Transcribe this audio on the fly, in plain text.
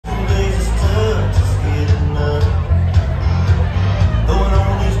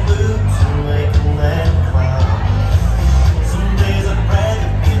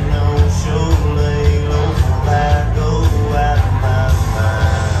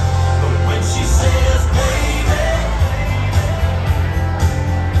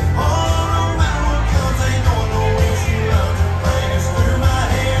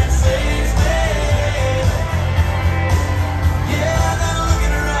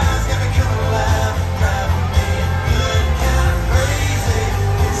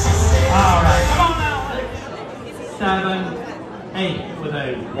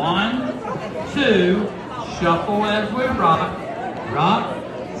shuffle as we rock, rock,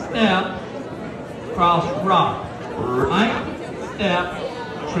 step, cross, rock, right, step,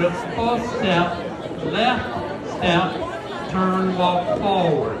 triple step, left, step, turn, walk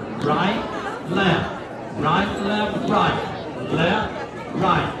forward, right, left, left, right, left,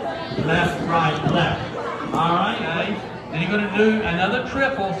 right, left. All right, guys. Then you're going to do another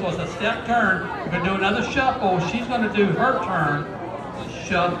triple, so it's a step turn. You're going to do another shuffle. She's going to do her turn,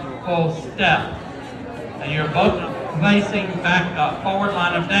 shuffle, step. And you're both facing back forward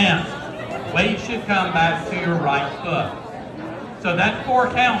line of dance. Weight should come back to your right foot. So that 4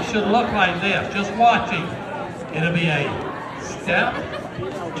 count should look like this. Just watching. It'll be a step,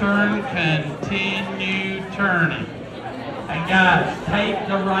 turn, continue turning. And guys, take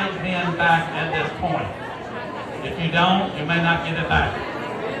the right hand back at this point. If you don't, you may not get it back.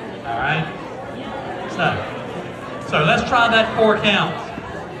 All right? So let's try that 4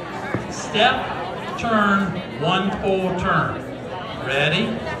 counts. Step, turn, 1 full turn.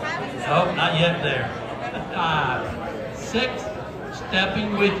 Ready? Oh, not yet there. 5, 6,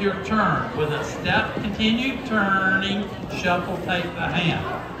 stepping with your turn. With a step, continue turning, shuffle, take the hand.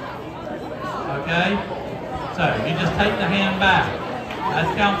 Okay? So you just take the hand back.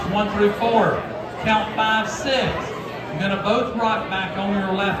 That counts 1 through 4. Count 5, 6. You're going to both rock back on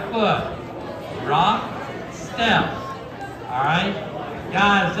your left foot. Rock, step. All right?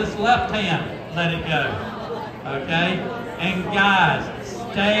 Guys, this left hand, let it go. Okay? And guys,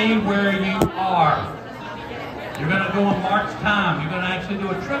 stay where you are. You're going to go in march time. You're going to actually do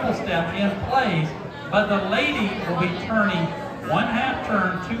a triple step in place, but the lady will be turning 1 half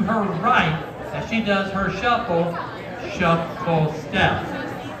turn to her right as she does her shuffle, step.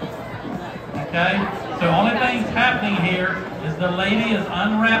 Okay? So the only thing that's happening here is the lady is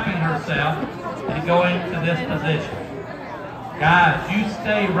unwrapping herself and going to this position. Guys, you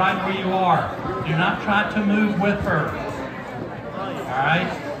stay right where you are. Do not try to move with her.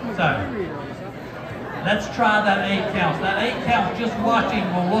 Alright? So, let's try that 8 counts. That 8 counts, just watching,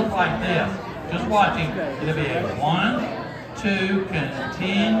 will look like this. Just watching. It'll be a 1, 2,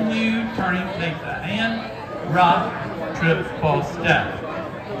 continue, turning, take the hand, rock, triple step.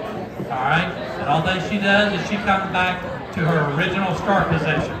 Alright? And all that she does is she comes back to her original start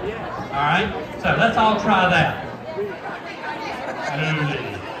position. Alright? So let's all try that.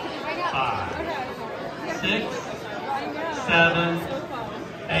 5, 6, 7,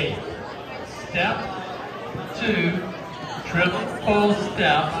 8. Step, 2, triple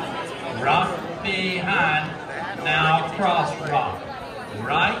step, rock behind, now cross rock.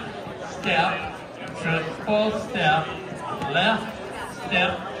 Right step, triple step, left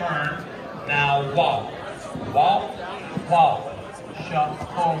step, turn, now walk. Walk,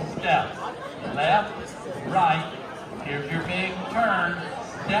 shuffle step, left, right. Here's your big turn,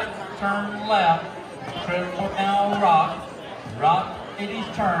 step, turn left, triple now rock, rock, ladies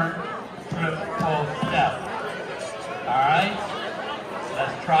turn, triple step. All right,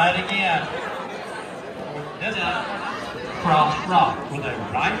 let's try it again. This is cross rock with a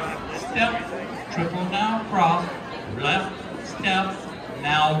right step, triple now cross, left step,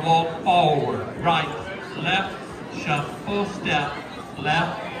 now walk forward, right, left, shuffle step,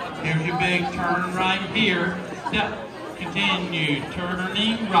 left. Here's your big turn right here, step. Continue,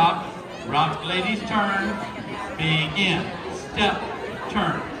 turning, rock, rock, ladies turn, begin, step,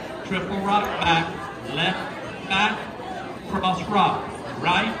 turn, triple rock back, left, back, cross rock,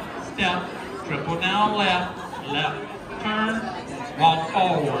 right, step, triple now left, left, turn, walk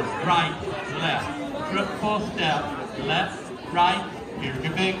forward, right, left, triple step, left, right, here's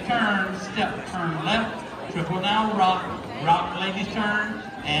your big turn, step, turn left, triple now rock, rock, ladies turn,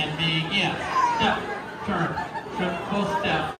 and begin, step, turn, triple step.